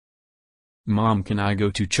Mom, can I go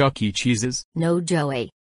to Chuck E. Cheese's? No, Joey.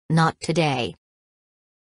 Not today.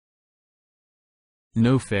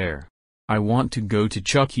 No fair. I want to go to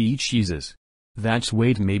Chuck E. Cheese's. That's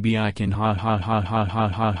wait, maybe I can ha ha ha ha ha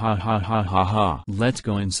ha ha ha ha ha ha. Let's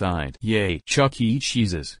go inside. Yay, Chuck E.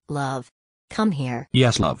 Cheese's. Love. Come here.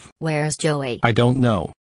 Yes, love. Where's Joey? I don't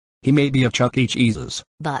know. He may be at Chuck E. Cheese's.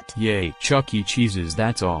 But. Yay, Chuck E. Cheese's,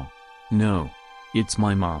 that's all. No. It's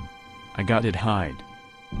my mom. I got it hide.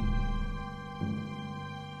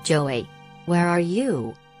 Joey. Where are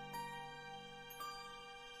you?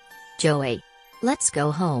 Joey. Let's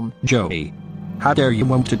go home. Joey. How dare you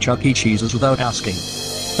went to Chuck E. Cheese's without asking?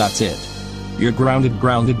 That's it. You're grounded for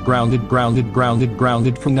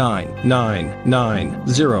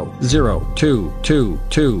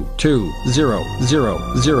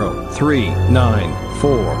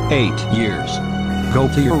years. Go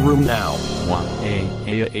to your room now. Wow.